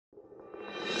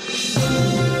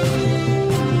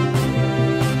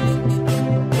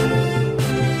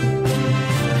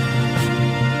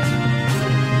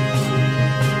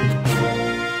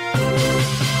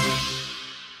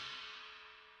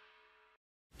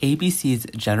ABC's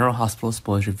General Hospital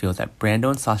spoilers reveal that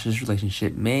Brando and Sasha's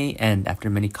relationship may end after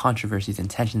many controversies and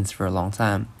tensions for a long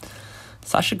time.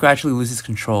 Sasha gradually loses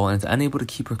control and is unable to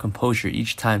keep her composure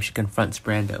each time she confronts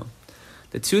Brando.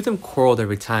 The two of them quarreled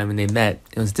every time when they met.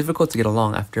 It was difficult to get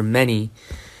along after many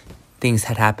things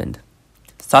had happened.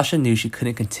 Sasha knew she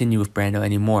couldn't continue with Brando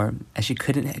anymore, as she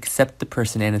couldn't accept the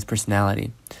person and his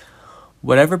personality.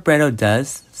 Whatever Brando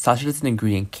does, Sasha doesn't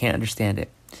agree and can't understand it,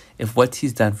 if what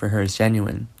he's done for her is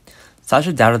genuine.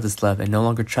 Sasha doubted this love and no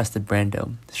longer trusted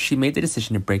Brando, so she made the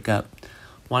decision to break up,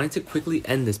 wanting to quickly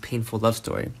end this painful love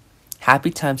story.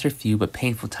 Happy times are few, but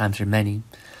painful times are many.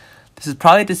 This is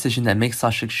probably a decision that makes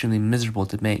Sasha extremely miserable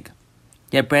to make.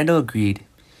 Yet Brando agreed.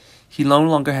 He no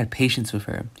longer had patience with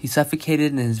her. He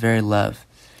suffocated in his very love.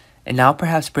 And now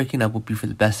perhaps breaking up will be for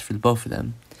the best for both of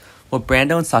them. Will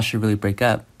Brando and Sasha really break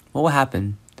up? What will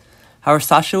happen? However,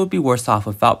 Sasha would be worse off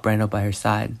without Brando by her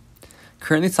side.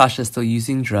 Currently, Sasha is still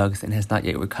using drugs and has not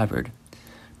yet recovered.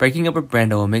 Breaking up with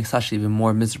Brando will make Sasha even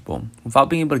more miserable, without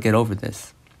being able to get over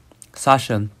this.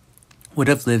 Sasha would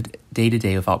have lived day to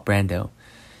day without Brando,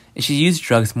 and she used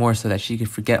drugs more so that she could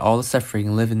forget all the suffering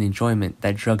and live in the enjoyment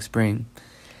that drugs bring.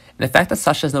 And the fact that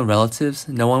Sasha has no relatives,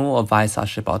 no one will advise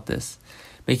Sasha about this,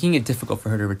 making it difficult for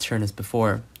her to return as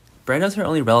before. Brando's her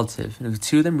only relative, and if the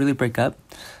two of them really break up,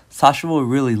 Sasha will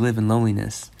really live in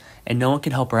loneliness, and no one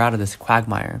can help her out of this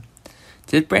quagmire.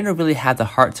 Did Brando really have the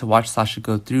heart to watch Sasha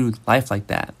go through life like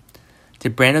that?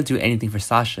 Did Brando do anything for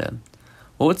Sasha?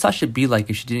 What would Sasha be like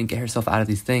if she didn't get herself out of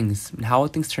these things, and how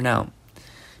would things turn out?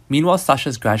 Meanwhile, Sasha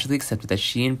has gradually accepted that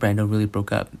she and Brando really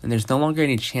broke up, and there's no longer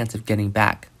any chance of getting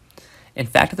back. In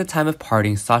fact, at the time of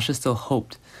parting, Sasha still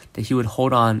hoped that he would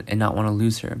hold on and not want to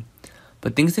lose her.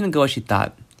 But things didn't go as she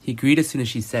thought. He agreed as soon as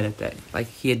she said it, that like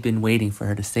he had been waiting for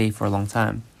her to say for a long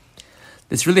time.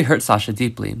 This really hurt Sasha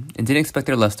deeply, and didn't expect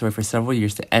their love story for several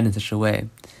years to end in such a way.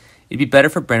 It'd be better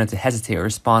for Brando to hesitate or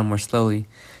respond more slowly,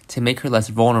 to make her less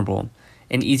vulnerable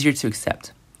and easier to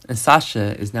accept. And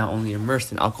Sasha is now only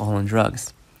immersed in alcohol and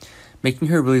drugs, making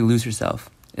her really lose herself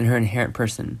and her inherent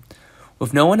person.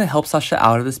 With no one to help Sasha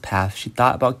out of this path, she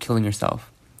thought about killing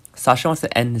herself. Sasha wants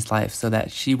to end his life so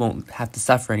that she won't have to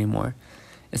suffer anymore,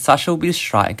 and Sasha will be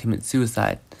distraught and commit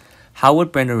suicide. How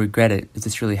would Brando regret it if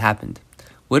this really happened?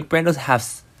 Would Brando have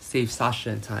saved Sasha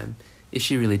in time if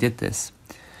she really did this?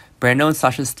 Brando and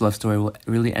Sasha's love story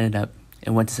really ended up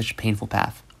and went to such a painful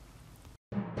path.